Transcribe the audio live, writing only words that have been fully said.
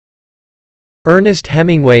Ernest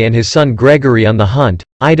Hemingway and his son Gregory on the Hunt,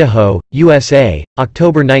 Idaho, USA,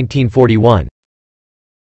 October 1941.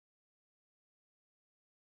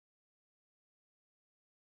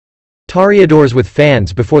 Toreadors with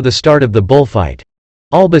fans before the start of the bullfight.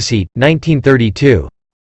 Albacete, 1932.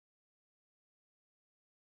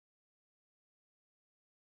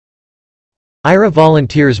 IRA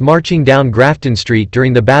volunteers marching down Grafton Street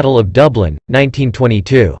during the Battle of Dublin,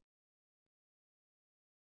 1922.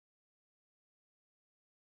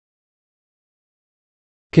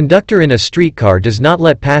 Conductor in a streetcar does not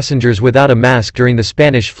let passengers without a mask during the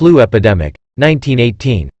Spanish flu epidemic,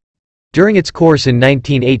 1918. During its course in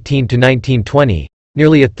 1918 to 1920,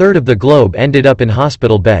 nearly a third of the globe ended up in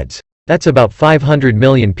hospital beds. That's about 500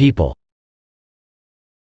 million people.